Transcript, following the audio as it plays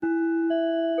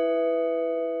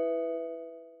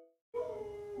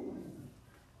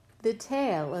The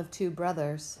Tale of Two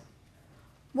Brothers.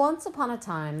 Once upon a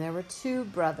time there were two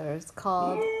brothers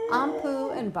called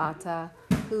Ampu and Bata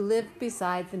who lived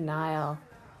beside the Nile.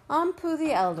 Ampu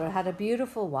the elder had a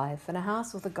beautiful wife and a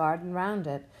house with a garden round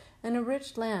it and a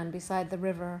rich land beside the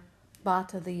river.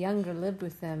 Bata the younger lived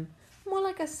with them, more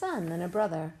like a son than a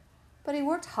brother. But he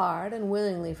worked hard and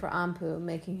willingly for Ampu,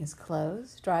 making his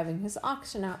clothes, driving his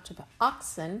oxen out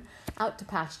to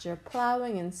pasture,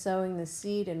 plowing and sowing the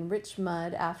seed in rich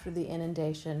mud after the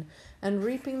inundation, and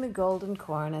reaping the golden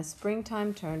corn as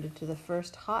springtime turned into the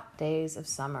first hot days of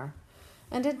summer.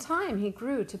 And in time he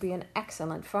grew to be an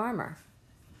excellent farmer.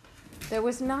 There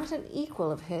was not an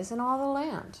equal of his in all the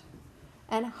land,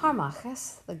 and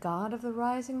Harmachis, the god of the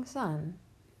rising sun,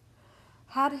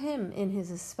 had him in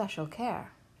his especial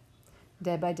care.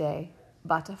 Day by day,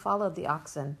 Bata followed the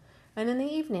oxen, and in the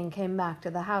evening came back to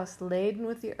the house laden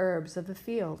with the herbs of the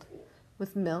field,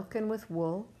 with milk and with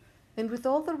wool, and with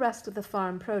all the rest of the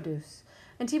farm produce,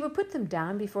 and he would put them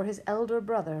down before his elder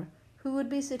brother, who would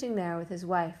be sitting there with his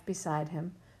wife beside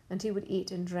him, and he would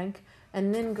eat and drink,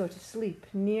 and then go to sleep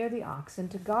near the oxen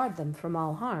to guard them from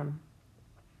all harm.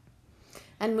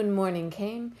 And when morning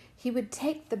came, he would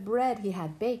take the bread he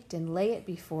had baked and lay it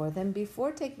before them,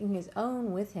 before taking his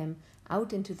own with him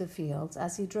out into the fields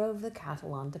as he drove the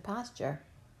cattle on to pasture.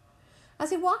 As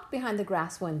he walked behind the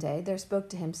grass one day, there spoke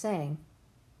to him, saying,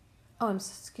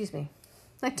 excuse me,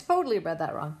 I totally read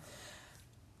that wrong.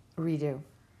 Redo.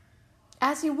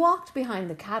 As he walked behind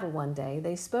the cattle one day,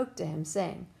 they spoke to him,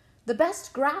 saying, "The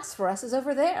best grass for us is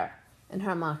over there." And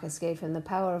Harmachis gave him the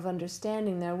power of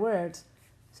understanding their words,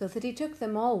 so that he took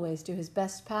them always to his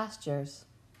best pastures.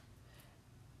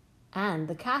 And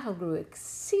the cattle grew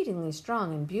exceedingly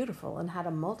strong and beautiful, and had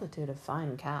a multitude of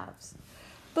fine calves.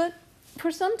 But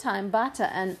for some time Bata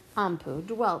and Ampu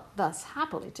dwelt thus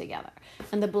happily together,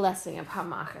 and the blessing of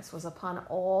Harmachis was upon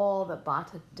all that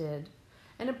Bata did,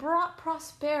 and it brought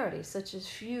prosperity such as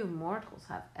few mortals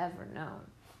have ever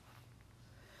known.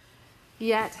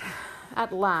 Yet,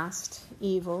 at last,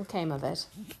 evil came of it.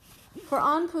 For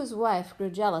Anpu's wife grew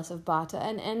jealous of Bata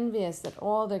and envious that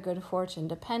all their good fortune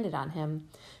depended on him,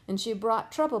 and she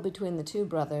brought trouble between the two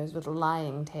brothers with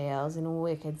lying tales and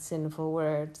wicked, sinful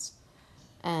words.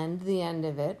 And the end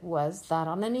of it was that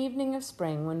on an evening of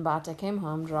spring, when Bata came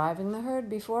home driving the herd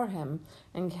before him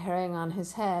and carrying on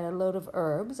his head a load of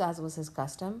herbs, as was his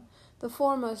custom, the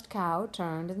foremost cow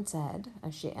turned and said,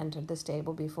 as she entered the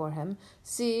stable before him,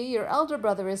 "See, your elder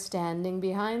brother is standing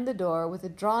behind the door with a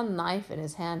drawn knife in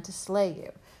his hand to slay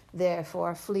you.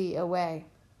 Therefore flee away."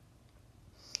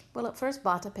 Well, at first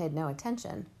Bata paid no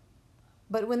attention,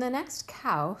 but when the next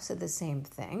cow said the same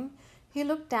thing, he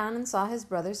looked down and saw his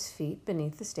brother's feet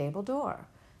beneath the stable door.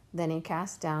 Then he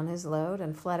cast down his load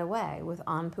and fled away, with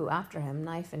Anpu after him,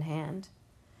 knife in hand.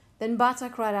 Then Bata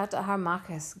cried out to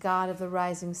Harmachis, god of the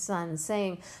rising sun,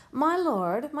 saying, "My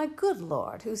lord, my good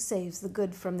lord, who saves the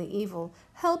good from the evil,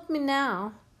 help me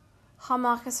now."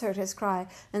 Harmachis heard his cry,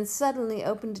 and suddenly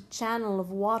opened a channel of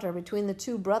water between the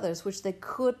two brothers, which they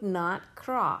could not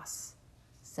cross,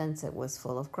 since it was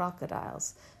full of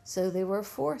crocodiles. So they were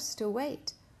forced to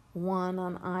wait, one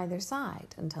on either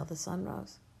side, until the sun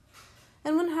rose.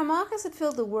 And when Harmachis had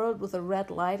filled the world with the red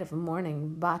light of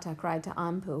morning, Bata cried to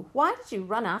Ampu, "Why did you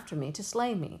run after me to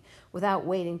slay me, without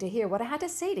waiting to hear what I had to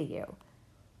say to you?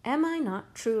 Am I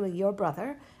not truly your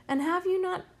brother, and have you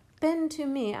not been to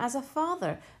me as a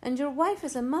father, and your wife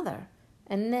as a mother?"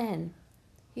 And then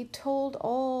he told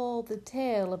all the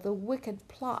tale of the wicked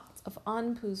plots of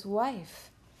Anpu's wife,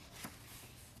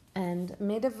 and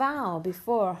made a vow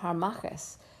before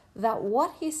Harmachis that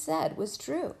what he said was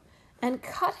true, and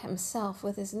cut himself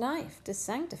with his knife to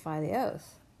sanctify the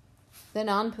oath. Then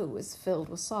Anpu was filled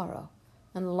with sorrow,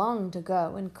 and longed to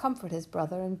go and comfort his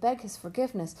brother and beg his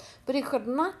forgiveness, but he could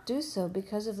not do so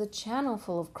because of the channel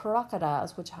full of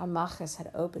crocodiles which Harmachis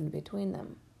had opened between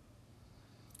them.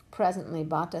 Presently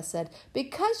Bata said,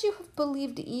 "Because you have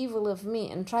believed evil of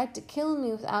me and tried to kill me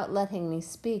without letting me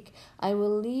speak, I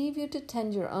will leave you to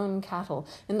tend your own cattle,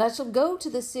 and I shall go to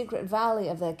the secret valley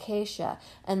of the acacia,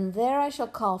 and there I shall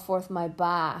call forth my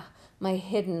Ba, my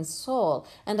hidden soul,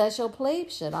 and I shall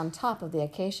place it on top of the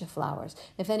acacia flowers.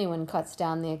 If anyone cuts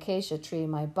down the acacia tree,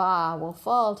 my Ba will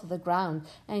fall to the ground,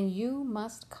 and you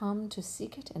must come to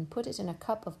seek it and put it in a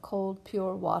cup of cold,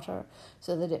 pure water,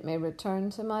 so that it may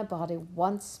return to my body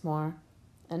once more,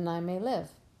 and I may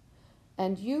live.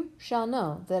 And you shall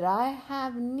know that I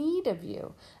have need of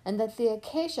you, and that the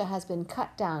acacia has been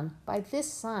cut down by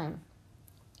this sign.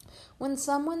 When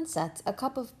someone sets a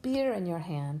cup of beer in your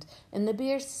hand, and the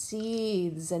beer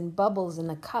seethes and bubbles in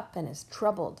the cup and is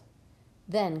troubled,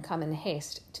 then come in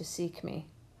haste to seek me."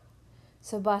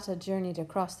 So Bata journeyed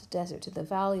across the desert to the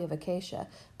valley of Acacia,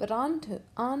 but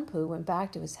Anpu went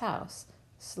back to his house,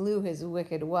 slew his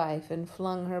wicked wife, and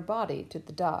flung her body to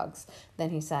the dogs. Then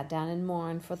he sat down and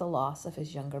mourned for the loss of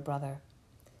his younger brother.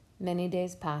 Many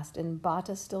days passed, and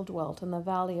Bata still dwelt in the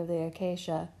valley of the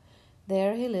Acacia.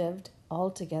 There he lived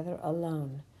altogether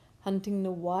alone, hunting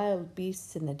the wild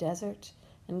beasts in the desert,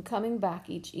 and coming back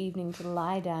each evening to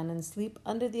lie down and sleep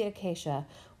under the acacia,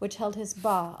 which held his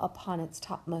ba upon its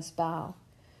topmost bough.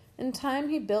 In time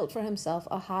he built for himself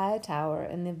a high tower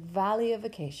in the valley of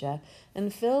Acacia,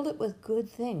 and filled it with good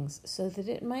things, so that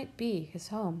it might be his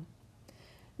home.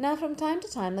 Now from time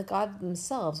to time the gods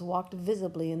themselves walked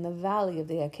visibly in the valley of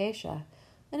the Acacia,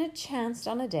 and it chanced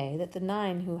on a day that the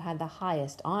 9 who had the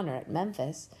highest honor at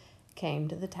Memphis came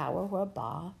to the tower where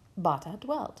Bata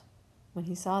dwelt. When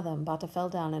he saw them, Bata fell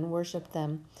down and worshipped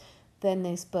them. Then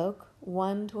they spoke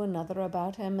one to another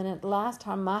about him, and at last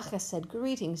Harmachis said,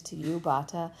 "Greetings to you,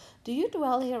 Bata. Do you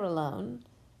dwell here alone?"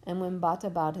 And when Bata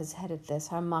bowed his head at this,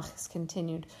 Harmachis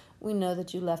continued, "We know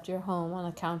that you left your home on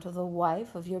account of the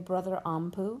wife of your brother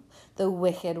Anpu, the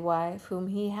wicked wife whom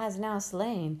he has now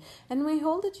slain, and we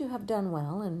hold that you have done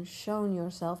well and shown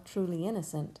yourself truly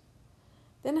innocent."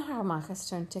 Then Harmachis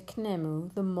turned to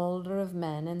Khnemu, the molder of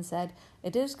men, and said,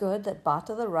 "It is good that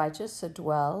Bata the righteous should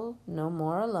dwell no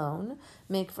more alone.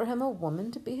 Make for him a woman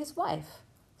to be his wife."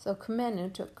 So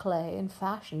Khnemu took clay and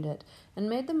fashioned it, and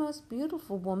made the most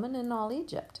beautiful woman in all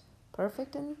Egypt,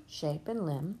 perfect in shape and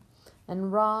limb.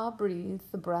 And Ra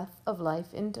breathed the breath of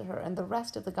life into her, and the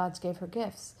rest of the gods gave her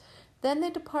gifts. Then they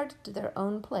departed to their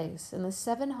own place, and the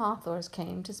 7 Hathors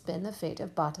came to spin the fate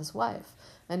of Bata's wife,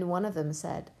 and one of them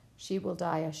said, "She will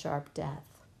die a sharp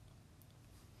death."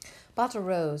 Bata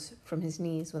rose from his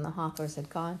knees when the Hathors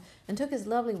had gone, and took his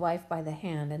lovely wife by the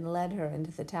hand, and led her into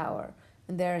the tower.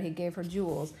 And there he gave her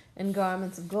jewels and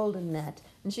garments of golden net,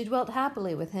 and she dwelt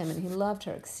happily with him, and he loved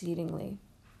her exceedingly.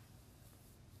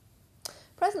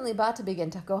 Presently Bata began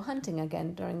to go hunting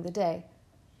again during the day.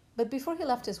 But before he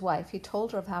left his wife, he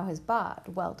told her of how his ba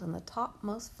dwelt in the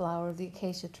topmost flower of the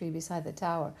acacia tree beside the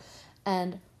tower,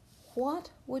 and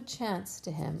what would chance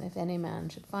to him if any man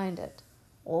should find it.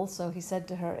 Also he said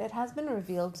to her, "It has been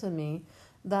revealed to me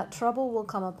that trouble will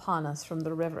come upon us from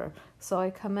the river, so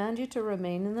I command you to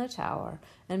remain in the tower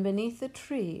and beneath the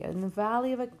tree in the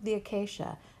valley of the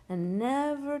acacia, and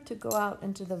never to go out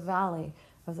into the valley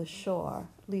of the shore,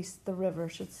 lest the river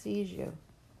should seize you."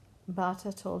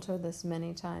 Bata told her this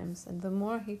many times, and the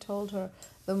more he told her,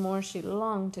 the more she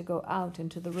longed to go out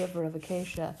into the river of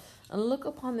Acacia and look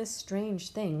upon this strange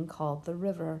thing called the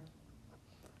river.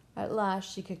 At last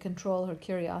she could control her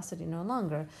curiosity no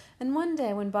longer, and one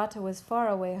day when Bata was far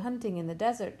away hunting in the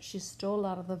desert, she stole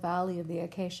out of the valley of the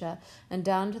Acacia and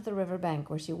down to the river bank,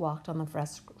 where she walked on the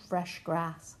fresh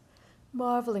grass,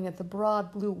 marveling at the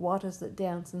broad blue waters that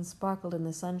danced and sparkled in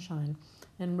the sunshine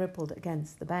and rippled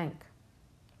against the bank.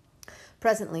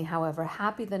 Presently, however,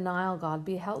 happy the Nile god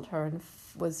beheld her and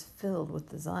was filled with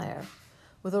desire.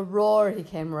 With a roar he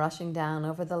came rushing down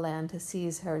over the land to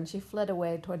seize her, and she fled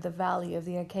away toward the valley of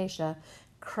the acacia,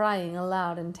 crying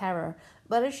aloud in terror.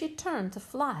 But as she turned to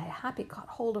fly, Happy caught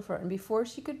hold of her, and before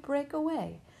she could break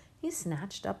away, he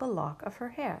snatched up a lock of her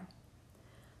hair.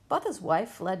 Bata's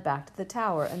wife fled back to the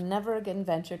tower and never again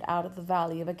ventured out of the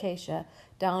valley of Acacia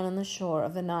down on the shore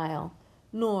of the Nile,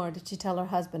 nor did she tell her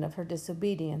husband of her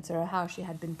disobedience or how she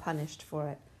had been punished for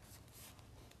it.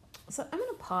 So I'm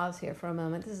going to pause here for a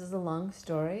moment. This is a long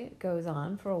story. It goes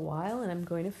on for a while, and I'm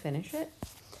going to finish it.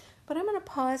 But I'm going to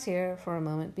pause here for a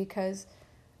moment because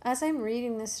as I'm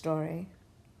reading this story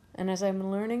and as I'm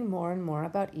learning more and more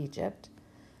about Egypt,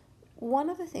 one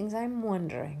of the things I'm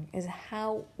wondering is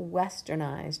how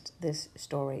westernized this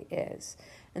story is.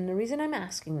 And the reason I'm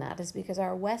asking that is because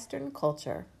our Western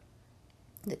culture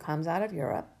that comes out of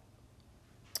Europe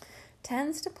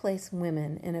tends to place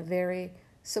women in a very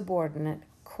subordinate,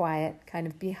 quiet, kind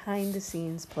of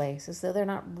behind-the-scenes place, as though they're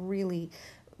not really,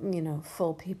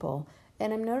 full people.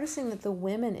 And I'm noticing that the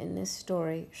women in this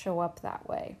story show up that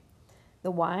way.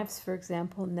 The wives, for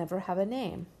example, never have a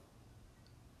name.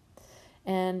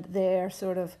 And they're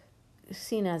sort of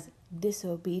seen as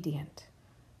disobedient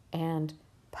and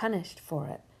punished for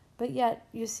it. But yet,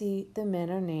 you see, the men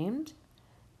are named,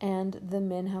 and the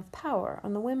men have power,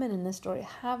 and the women in this story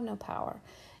have no power.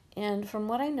 And from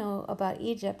what I know about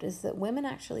Egypt is that women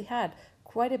actually had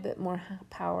quite a bit more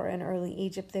power in early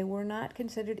Egypt. They were not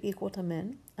considered equal to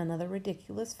men, another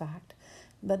ridiculous fact,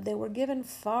 but they were given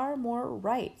far more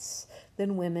rights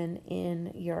than women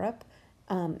in Europe,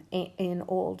 in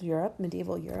old Europe,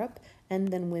 medieval Europe, and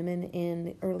than women in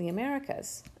the early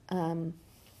Americas.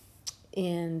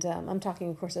 And I'm talking,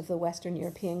 of course, of the Western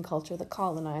European culture, the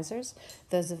colonizers,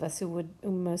 those of us who would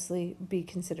mostly be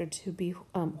considered to be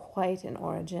white in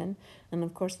origin. And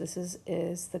of course, this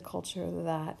is the culture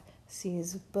that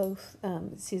sees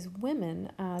sees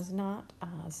women as not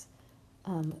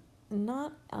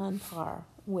on par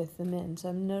with the men. So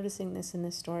I'm noticing this in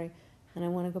this story, and I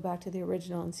want to go back to the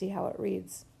original and see how it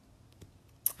reads.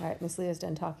 All right, Miss Leah's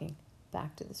done talking.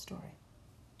 Back to the story.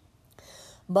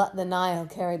 But the Nile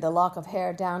carried the lock of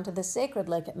hair down to the sacred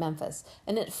lake at Memphis,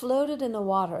 and it floated in the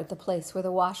water at the place where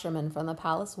the washermen from the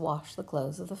palace washed the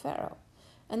clothes of the Pharaoh.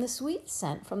 And the sweet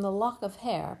scent from the lock of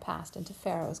hair passed into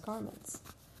Pharaoh's garments.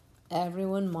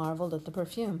 Everyone marveled at the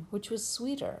perfume, which was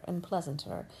sweeter and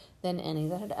pleasanter than any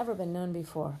that had ever been known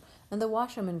before, and the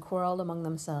washermen quarreled among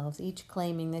themselves, each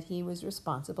claiming that he was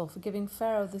responsible for giving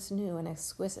Pharaoh this new and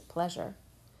exquisite pleasure.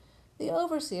 The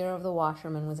overseer of the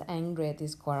washermen was angry at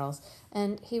these quarrels,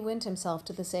 and he went himself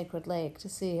to the sacred lake to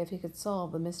see if he could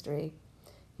solve the mystery.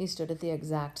 He stood at the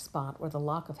exact spot where the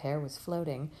lock of hair was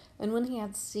floating, and when he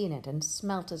had seen it and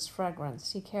smelt its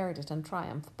fragrance, he carried it in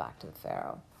triumph back to the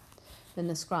Pharaoh. Then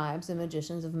the scribes and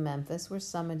magicians of Memphis were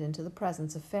summoned into the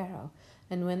presence of Pharaoh,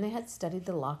 and when they had studied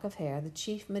the lock of hair, the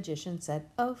chief magician said,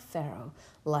 "O Pharaoh,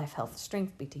 life, health,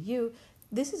 strength be to you.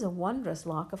 This is a wondrous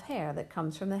lock of hair that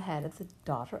comes from the head of the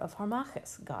daughter of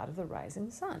Harmachis, god of the rising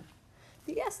sun.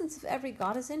 The essence of every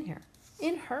god is in here,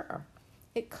 in her.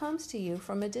 It comes to you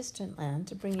from a distant land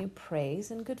to bring you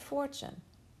praise and good fortune.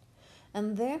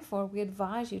 And therefore we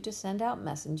advise you to send out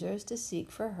messengers to seek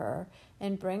for her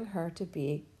and bring her to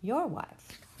be your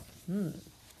wife."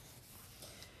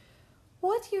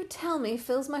 "What you tell me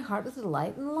fills my heart with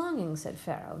delight and longing," said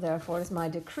Pharaoh. "Therefore it is my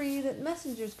decree that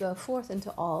messengers go forth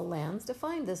into all lands to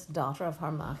find this daughter of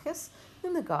Harmachis,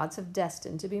 whom the gods have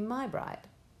destined to be my bride."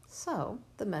 So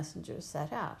the messengers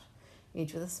set out,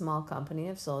 each with a small company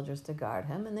of soldiers to guard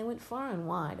him, and they went far and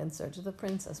wide in search of the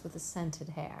princess with the scented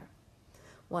hair.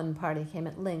 One party came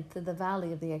at length to the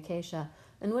valley of the Acacia,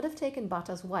 and would have taken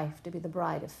Bata's wife to be the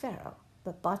bride of Pharaoh.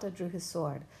 But Bata drew his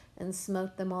sword and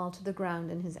smote them all to the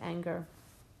ground in his anger.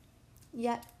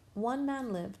 Yet one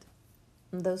man lived,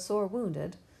 though sore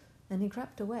wounded, and he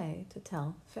crept away to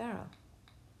tell Pharaoh.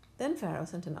 Then Pharaoh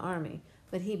sent an army,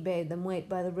 but he bade them wait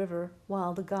by the river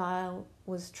while the guile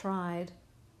was tried.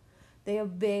 They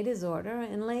obeyed his order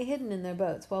and lay hidden in their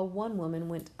boats, while one woman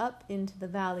went up into the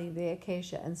valley of the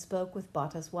Acacia and spoke with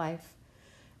Bata's wife.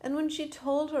 And when she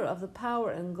told her of the power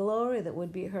and glory that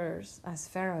would be hers as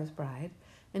Pharaoh's bride,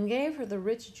 and gave her the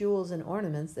rich jewels and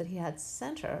ornaments that he had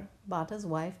sent her, Bata's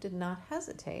wife did not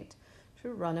hesitate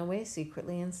to run away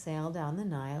secretly and sail down the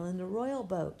Nile in a royal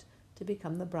boat to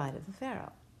become the bride of the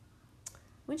Pharaoh.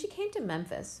 When she came to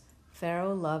Memphis,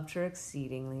 Pharaoh loved her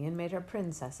exceedingly and made her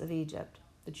princess of Egypt,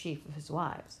 the chief of his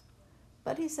wives.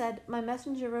 But he said, "My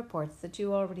messenger reports that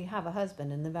you already have a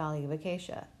husband in the valley of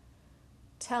Acacia.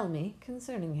 Tell me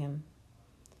concerning him."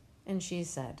 And she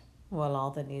said, "Well,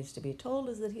 all that needs to be told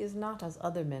is that he is not as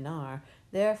other men are.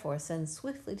 Therefore send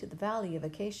swiftly to the valley of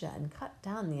Acacia and cut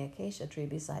down the acacia tree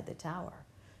beside the tower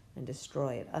and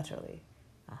destroy it utterly."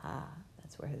 Aha,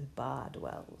 that's where his Ba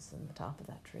dwells, in the top of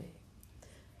that tree.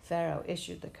 Pharaoh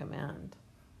issued the command.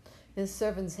 His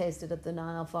servants hasted up the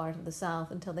Nile far to the south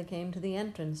until they came to the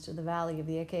entrance to the valley of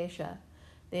the Acacia.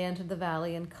 They entered the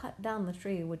valley and cut down the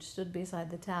tree which stood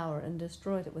beside the tower and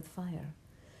destroyed it with fire.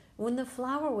 When the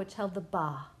flower which held the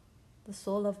Ba, the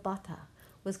soul of Bata,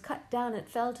 was cut down, it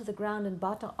fell to the ground, and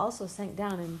Bata also sank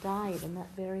down and died in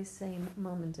that very same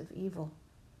moment of evil.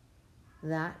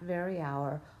 That very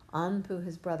hour, Anpu,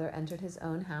 his brother, entered his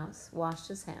own house, washed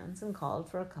his hands, and called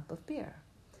for a cup of beer.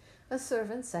 A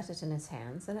servant set it in his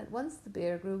hands, and at once the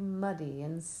beer grew muddy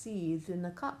and seethed in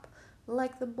the cup,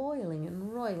 like the boiling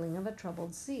and roiling of a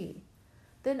troubled sea.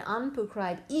 Then Anpu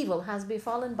cried, "Evil has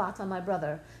befallen Bata, my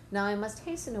brother. Now I must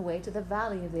hasten away to the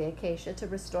valley of the Acacia to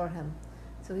restore him."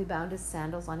 So he bound his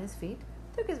sandals on his feet,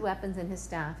 took his weapons and his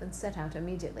staff, and set out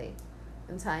immediately.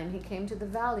 In time he came to the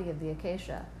valley of the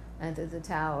Acacia, entered the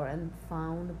tower, and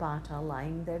found Bata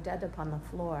lying there dead upon the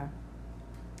floor.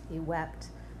 He wept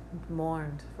and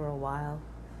mourned for a while,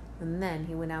 and then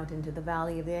he went out into the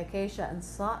valley of the Acacia and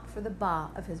sought for the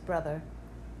Ba of his brother.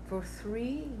 For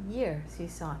 3 years he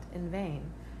sought in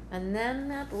vain, and then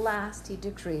at last he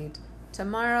decreed,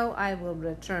 "Tomorrow I will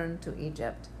return to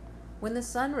Egypt." When the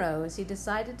sun rose, he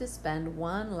decided to spend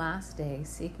one last day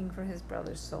seeking for his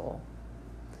brother's soul.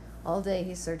 All day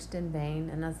he searched in vain,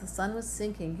 and as the sun was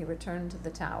sinking, he returned to the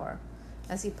tower.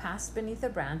 As he passed beneath the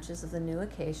branches of the new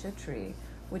acacia tree,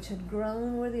 which had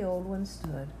grown where the old one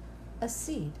stood, a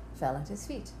seed fell at his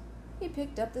feet. He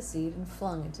picked up the seed and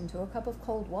flung it into a cup of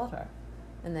cold water.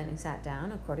 and then he sat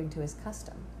down according to his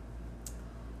custom.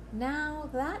 Now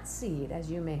that seed,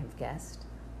 as you may have guessed,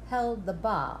 held the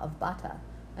Ba of Bata,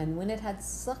 and when it had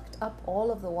sucked up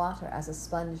all of the water as a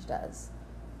sponge does,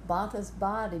 Bata's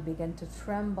body began to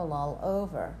tremble all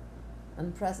over,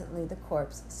 and presently the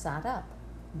corpse sat up,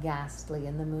 ghastly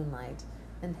in the moonlight,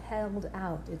 and held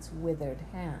out its withered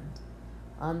hand.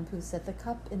 Anpu set the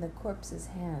cup in the corpse's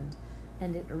hand,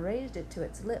 and it raised it to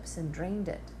its lips and drained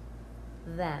it.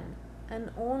 Then,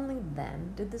 and only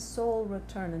then, did the soul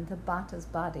return into Bata's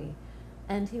body,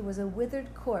 and he was a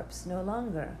withered corpse no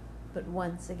longer, but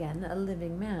once again a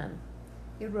living man.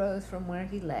 He rose from where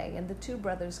he lay, and the two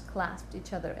brothers clasped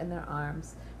each other in their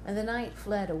arms, and the night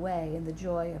fled away in the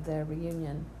joy of their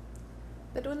reunion.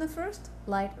 But when the first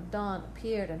light of dawn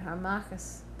appeared, and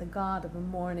Harmachis, the god of the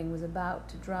morning, was about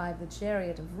to drive the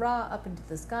chariot of Ra up into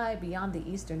the sky beyond the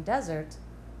eastern desert,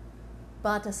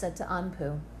 Bata said to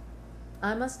Anpu,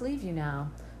 "I must leave you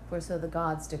now, for so the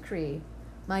gods decree.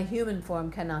 My human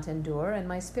form cannot endure, and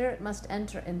my spirit must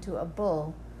enter into a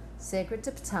bull, sacred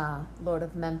to Ptah, lord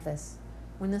of Memphis.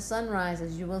 When the sun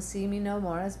rises, you will see me no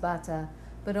more as Bata,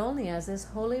 but only as this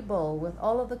holy bull with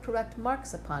all of the correct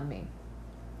marks upon me.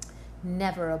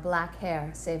 Never a black hair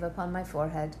save upon my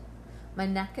forehead, my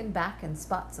neck and back in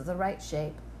spots of the right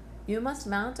shape. You must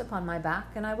mount upon my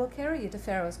back, and I will carry you to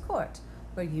Pharaoh's court,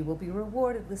 where you will be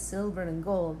rewarded with silver and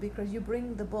gold, because you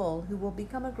bring the bull who will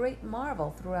become a great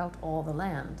marvel throughout all the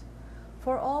land.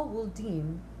 For all will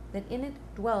deem that in it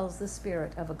dwells the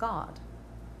spirit of a god."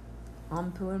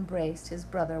 Anpu embraced his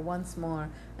brother once more,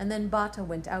 and then Bata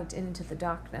went out into the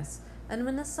darkness. And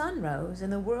when the sun rose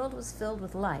and the world was filled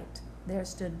with light, there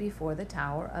stood before the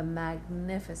tower a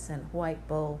magnificent white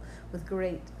bull with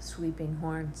great sweeping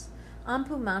horns.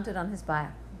 Anpu mounted on his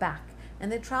back,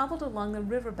 and they traveled along the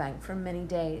riverbank for many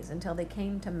days until they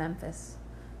came to Memphis.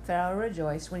 Pharaoh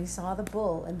rejoiced when he saw the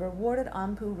bull and rewarded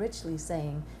Anpu richly,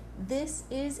 saying, "This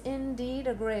is indeed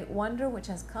a great wonder which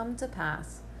has come to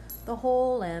pass." The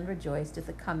whole land rejoiced at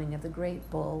the coming of the great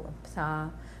bull of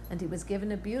Ptah, and he was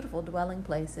given a beautiful dwelling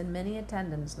place and many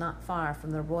attendants not far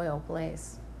from the royal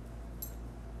place.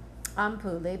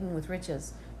 Anpu, laden with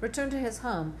riches, returned to his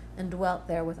home and dwelt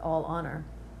there with all honor.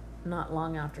 Not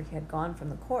long after he had gone from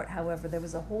the court, however, there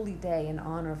was a holy day in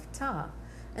honor of Ptah,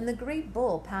 and the great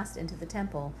bull passed into the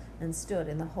temple and stood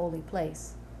in the holy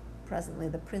place. Presently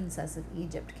the princess of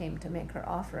Egypt came to make her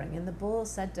offering, and the bull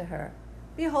said to her,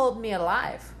 "Behold me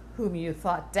alive, whom you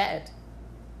thought dead."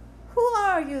 "Who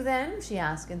are you then?" she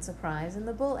asked in surprise, and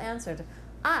the bull answered,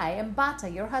 "I am Bata,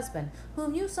 your husband,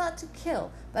 whom you sought to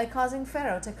kill by causing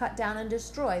Pharaoh to cut down and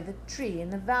destroy the tree in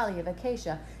the valley of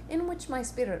Acacia in which my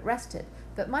spirit rested.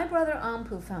 But my brother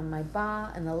Anpu found my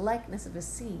Ba in the likeness of a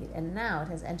seed, and now it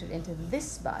has entered into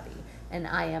this body, and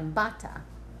I am Bata,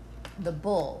 the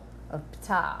bull of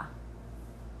Ptah."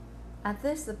 At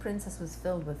this the princess was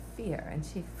filled with fear, and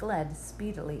she fled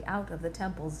speedily out of the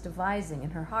temples, devising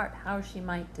in her heart how she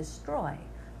might destroy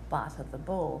Bata the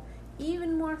bull,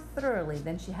 even more thoroughly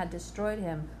than she had destroyed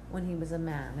him when he was a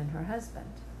man and her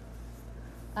husband.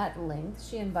 At length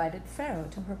she invited Pharaoh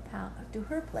to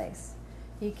her place.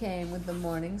 He came with the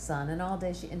morning sun, and all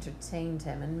day she entertained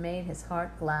him and made his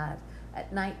heart glad.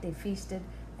 At night they feasted,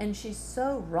 and she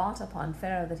so wrought upon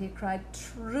Pharaoh that he cried,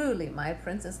 "Truly, my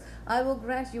princess, I will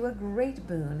grant you a great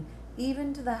boon,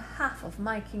 even to the half of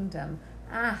my kingdom.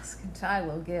 Ask, and I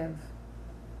will give."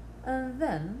 And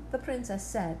then the princess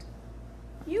said,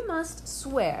 "You must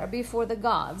swear before the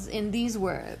gods in these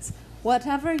words,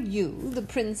 whatever you, the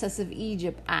princess of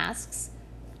Egypt, asks,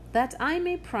 that I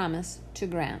may promise to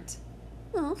grant."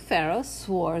 Well, Pharaoh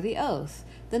swore the oath.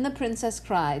 Then the princess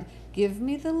cried, "Give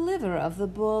me the liver of the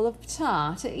bull of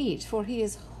Ptah to eat, for he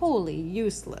is wholly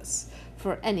useless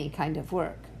for any kind of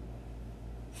work."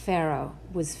 Pharaoh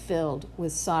was filled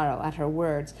with sorrow at her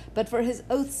words, but for his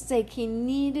oath's sake he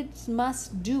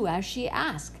must do as she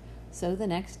asked. So the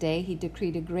next day he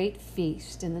decreed a great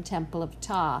feast in the temple of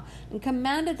Ptah, and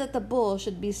commanded that the bull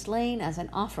should be slain as an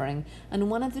offering, and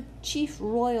one of the chief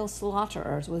royal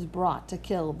slaughterers was brought to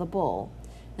kill the bull.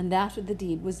 And after the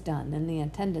deed was done, and the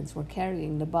attendants were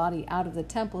carrying the body out of the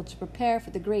temple to prepare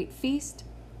for the great feast,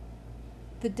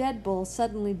 the dead bull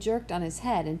suddenly jerked on his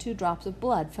head, and 2 drops of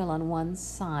blood fell on one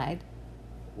side.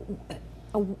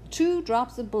 2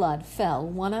 drops of blood fell,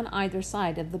 one on either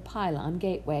side of the pylon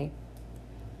gateway.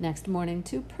 Next morning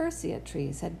 2 persea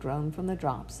trees had grown from the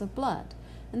drops of blood,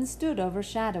 and stood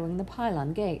overshadowing the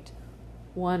pylon gate,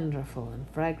 wonderful and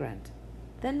fragrant.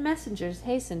 Then messengers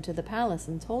hastened to the palace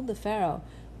and told the Pharaoh,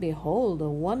 "Behold, a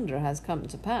wonder has come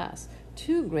to pass.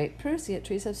 2 great persea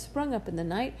trees have sprung up in the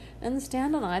night and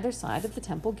stand on either side of the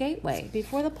temple gateway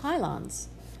before the pylons."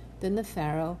 Then the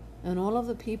Pharaoh and all of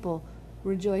the people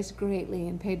rejoiced greatly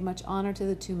and paid much honor to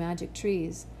the two magic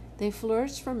trees. They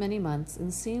flourished for many months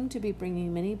and seemed to be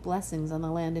bringing many blessings on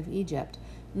the land of Egypt,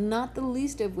 not the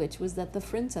least of which was that the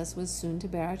princess was soon to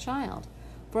bear a child.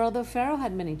 For although Pharaoh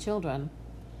had many children,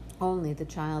 only the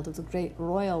child of the great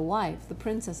royal wife, the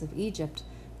princess of Egypt,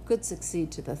 could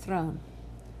succeed to the throne.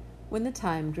 When the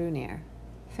time grew near,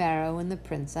 Pharaoh and the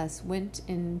princess went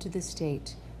in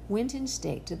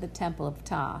state to the temple of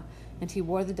Ptah, and he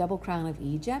wore the double crown of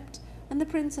Egypt, and the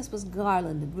princess was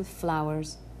garlanded with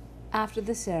flowers. After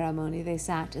the ceremony, they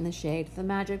sat in the shade of the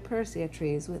magic Persea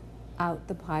trees without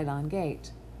the pylon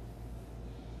gate.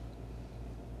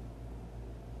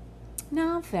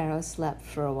 Now Pharaoh slept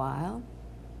for a while,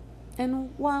 and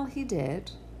while he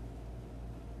did,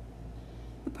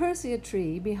 the Persea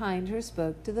tree behind her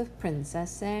spoke to the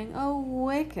princess, saying, "O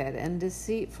wicked and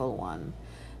deceitful one,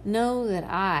 know that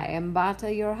I am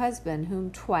Bata, your husband,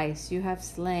 whom twice you have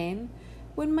slain,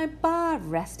 when my bar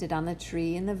rested on the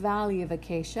tree in the valley of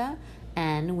Acacia,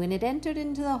 and when it entered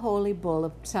into the holy bull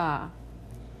of Ptah."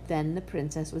 Then the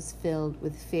princess was filled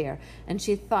with fear, and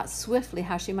she thought swiftly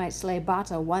how she might slay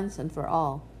Bata once and for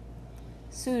all.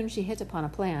 Soon she hit upon a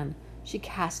plan. She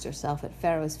cast herself at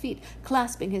Pharaoh's feet,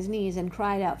 clasping his knees, and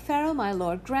cried out, "Pharaoh, my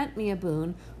lord, grant me a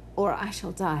boon, or I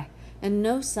shall die, and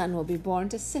no son will be born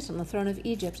to sit on the throne of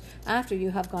Egypt after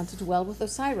you have gone to dwell with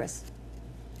Osiris."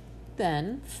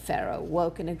 Then Pharaoh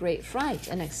woke in a great fright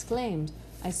and exclaimed,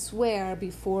 "I swear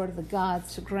before the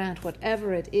gods to grant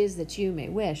whatever it is that you may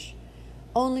wish.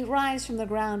 Only rise from the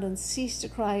ground and cease to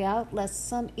cry out, lest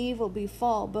some evil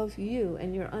befall both you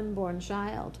and your unborn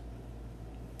child."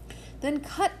 "Then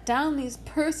cut down these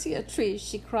Persea trees,"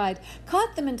 she cried.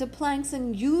 "Cut them into planks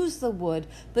and use the wood,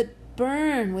 but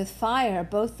burn with fire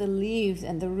both the leaves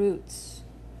and the roots."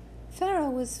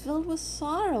 Pharaoh was filled with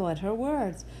sorrow at her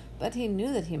words, but he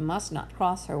knew that he must not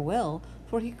cross her will,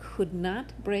 for he could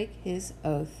not break his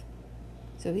oath.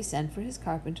 So he sent for his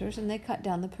carpenters, and they cut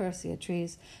down the Persea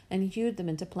trees and hewed them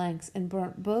into planks and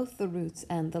burnt both the roots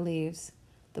and the leaves.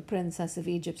 The princess of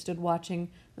Egypt stood watching,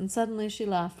 and suddenly she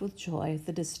laughed with joy at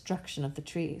the destruction of the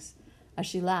trees. As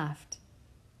she laughed,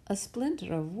 a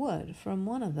splinter of wood from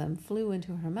one of them flew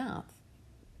into her mouth,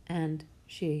 and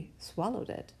she swallowed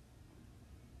it.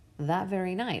 That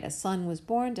very night a son was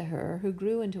born to her, who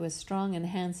grew into a strong and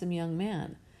handsome young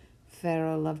man.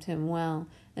 Pharaoh loved him well,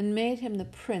 and made him the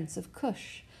prince of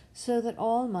Cush, so that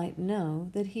all might know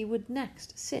that he would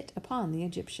next sit upon the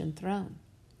Egyptian throne.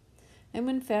 And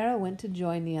when Pharaoh went to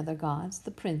join the other gods,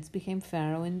 the prince became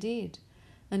Pharaoh indeed,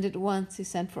 and at once he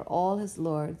sent for all his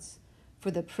lords,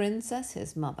 for the princess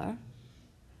his mother,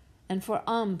 and for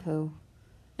Anpu,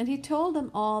 and he told them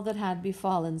all that had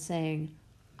befallen, saying,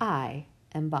 "I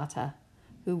am Bata,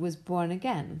 who was born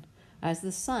again, as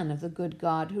the son of the good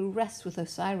god who rests with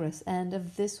Osiris, and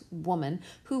of this woman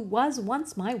who was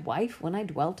once my wife when I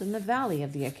dwelt in the valley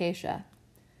of the Acacia."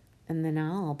 And then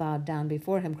all bowed down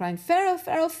before him, crying, "Pharaoh,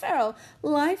 Pharaoh, Pharaoh,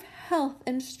 life, health,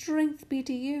 and strength be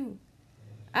to you."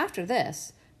 After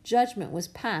this, judgment was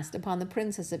passed upon the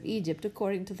princess of Egypt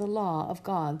according to the law of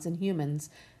gods and humans,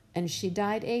 and she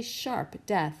died a sharp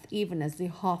death, even as the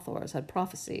Hathors had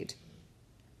prophesied.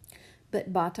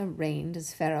 But Bata reigned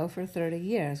as Pharaoh for 30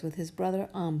 years with his brother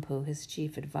Anpu, his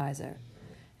chief advisor.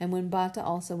 And when Bata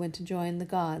also went to join the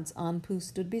gods, Anpu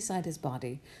stood beside his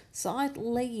body, saw it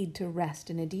laid to rest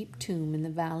in a deep tomb in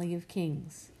the Valley of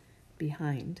Kings,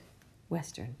 behind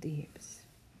western Thebes.